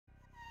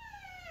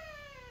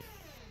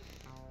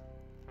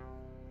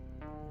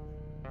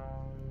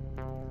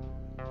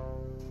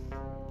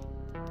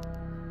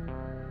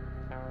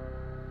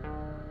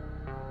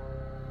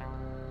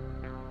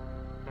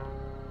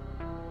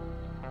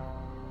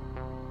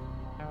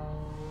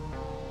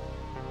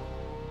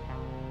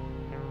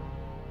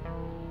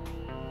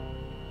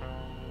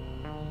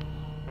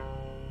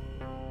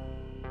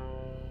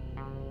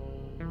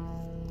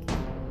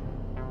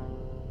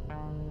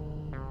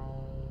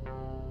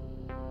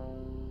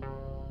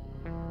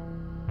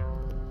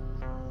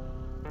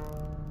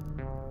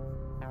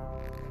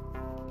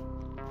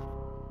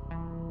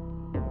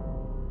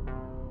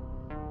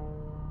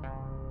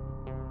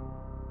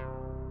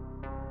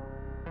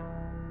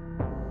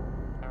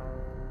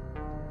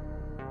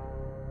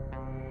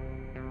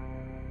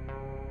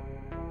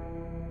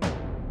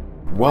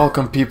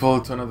Welcome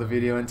people to another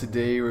video, and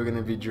today we're going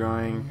to be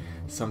drawing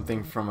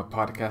something from a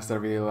podcast that I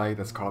really like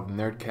that's called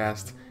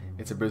NERDCAST.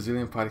 It's a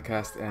Brazilian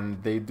podcast,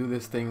 and they do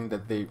this thing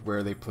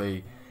where they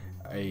play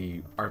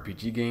a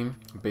RPG game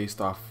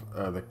based off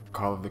the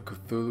Call of the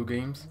Cthulhu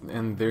games,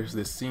 and there's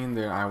this scene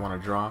that I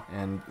want to draw,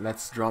 and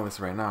let's draw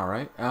this right now,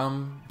 right?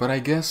 But I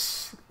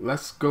guess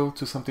let's go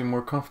to something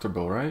more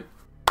comfortable, right?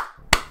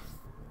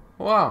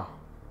 Wow.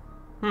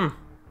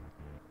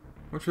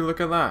 Would you look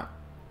at that?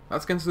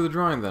 Let's get into the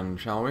drawing then,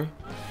 shall we?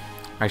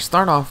 I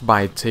start off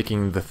by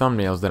taking the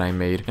thumbnails that I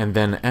made and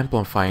then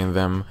amplifying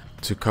them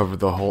to cover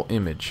the whole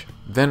image.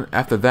 Then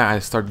after that I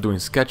start doing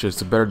sketches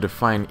to better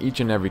define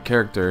each and every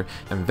character,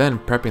 and then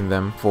prepping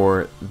them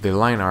for the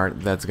line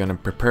art that's gonna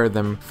prepare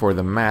them for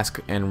the mask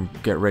and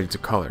get ready to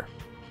color.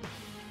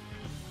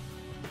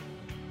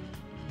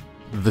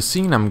 The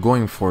scene I'm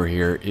going for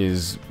here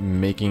is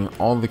making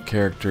all the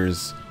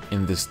characters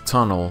in this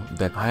tunnel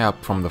that high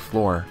up from the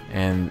floor,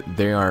 and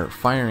they are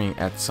firing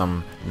at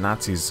some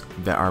Nazis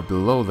that are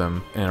below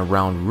them in a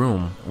round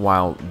room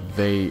while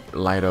they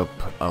light up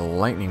a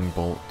lightning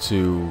bolt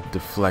to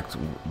deflect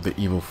the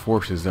evil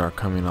forces that are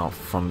coming out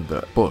from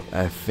the book.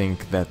 I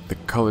think that the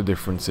color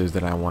differences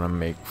that I want to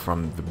make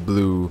from the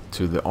blue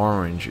to the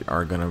orange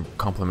are gonna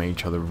complement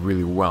each other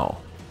really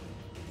well.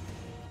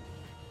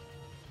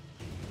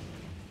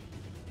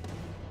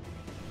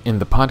 In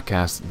the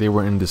podcast, they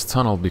were in this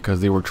tunnel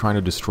because they were trying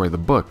to destroy the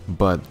book,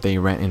 but they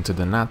ran into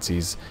the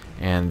Nazis,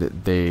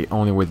 and the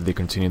only way that they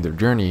continued their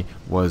journey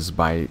was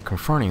by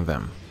confronting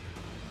them.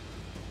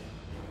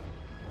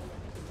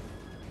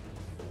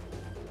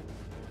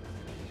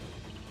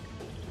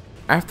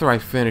 After I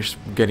finished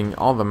getting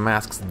all the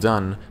masks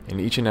done in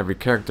each and every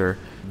character,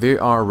 they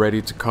are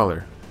ready to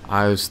color.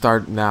 I'll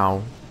start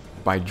now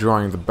by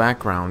drawing the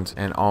background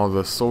and all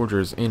the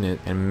soldiers in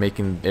it and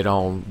making it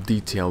all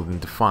detailed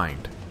and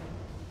defined.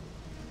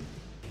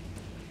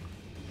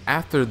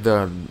 After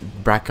the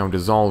background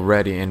is all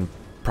ready and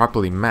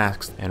properly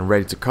masked and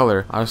ready to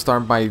color, I'll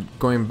start by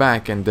going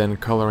back and then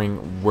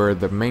coloring where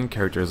the main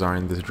characters are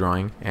in this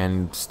drawing,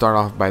 and start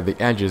off by the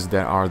edges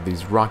that are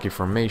these rocky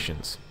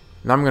formations.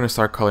 Now I'm going to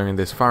start coloring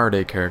this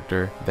Faraday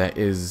character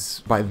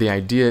the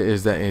idea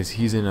is that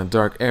he's in a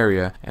dark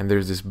area and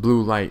there's this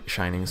blue light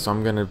shining, so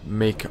I'm going to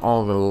make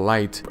all the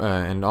light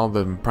and all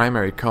the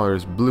primary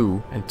colors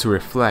blue, and to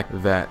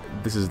reflect that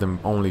this is the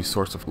only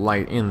source of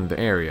light in the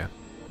area.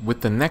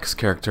 With the next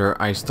character,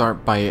 I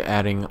start by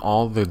adding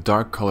all the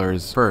dark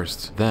colors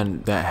first.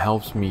 Then that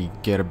helps me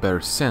get a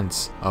better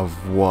sense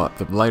of what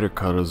the lighter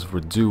colors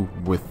would do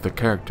with the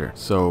character.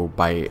 So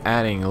by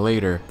adding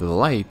later the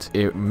light,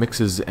 it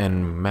mixes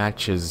and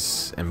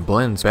matches and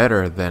blends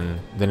better than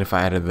if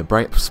I added the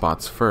bright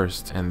spots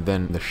first and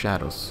then the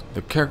shadows.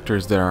 The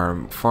characters that are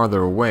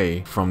farther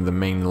away from the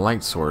main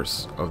light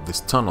source of this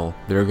tunnel,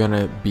 they're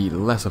gonna be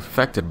less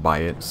affected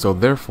by it, so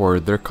therefore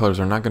their colors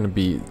are not gonna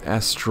be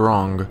as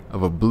strong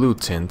of a blue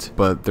tint,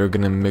 but they're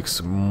gonna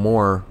mix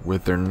more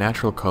with their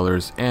natural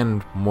colors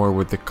and more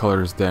with the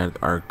colors that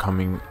are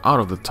coming out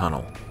of the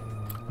tunnel.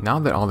 Now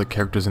that all the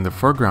characters in the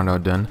foreground are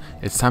done,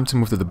 it's time to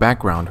move to the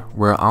background,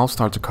 where I'll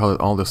start to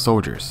color all the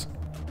soldiers.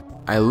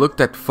 I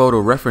looked at photo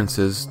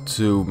references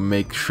to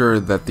make sure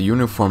that the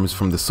uniforms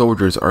from the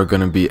soldiers are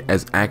gonna be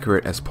as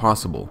accurate as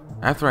possible.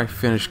 After I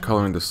finish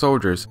coloring the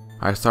soldiers,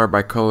 I start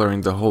by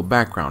coloring the whole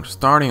background,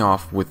 starting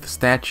off with the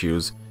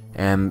statues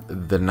and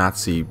the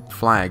Nazi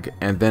flag,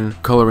 and then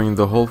coloring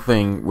the whole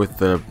thing with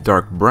the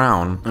dark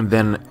brown, and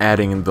then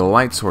adding the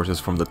light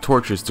sources from the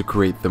torches to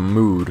create the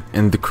mood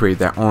and to create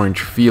that orange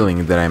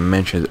feeling that I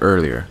mentioned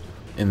earlier.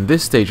 In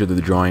this stage of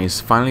the drawing,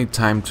 it's finally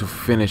time to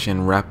finish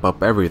and wrap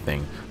up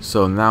everything,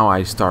 so now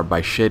I start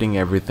by shading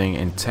everything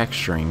and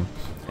texturing,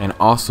 and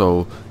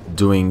also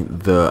doing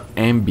the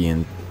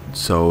ambient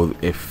so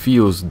it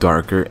feels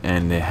darker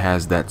and it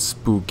has that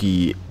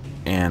spooky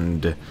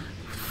and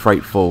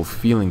frightful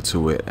feeling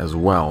to it as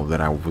well that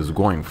I was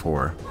going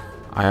for.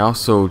 I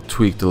also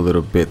tweaked a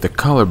little bit the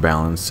color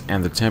balance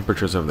and the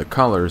temperatures of the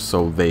colors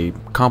so they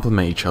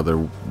complement each other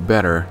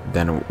better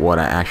than what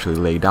I actually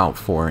laid out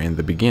for in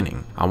the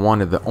beginning. I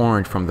wanted the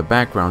orange from the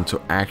background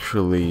to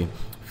actually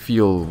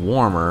feel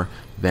warmer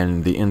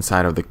than the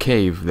inside of the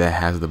cave that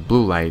has the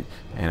blue light,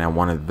 and I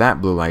wanted that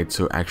blue light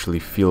to actually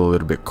feel a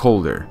little bit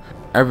colder.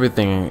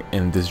 everything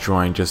in this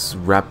drawing just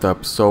wrapped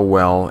up so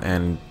well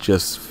and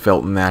just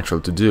felt natural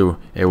to do.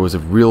 It was a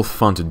real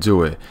fun to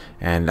do it,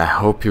 and I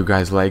hope you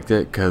guys liked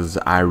it because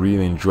I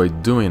really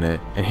enjoyed doing it.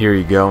 And here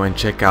you go, and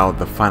check out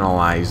the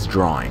finalized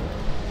drawing.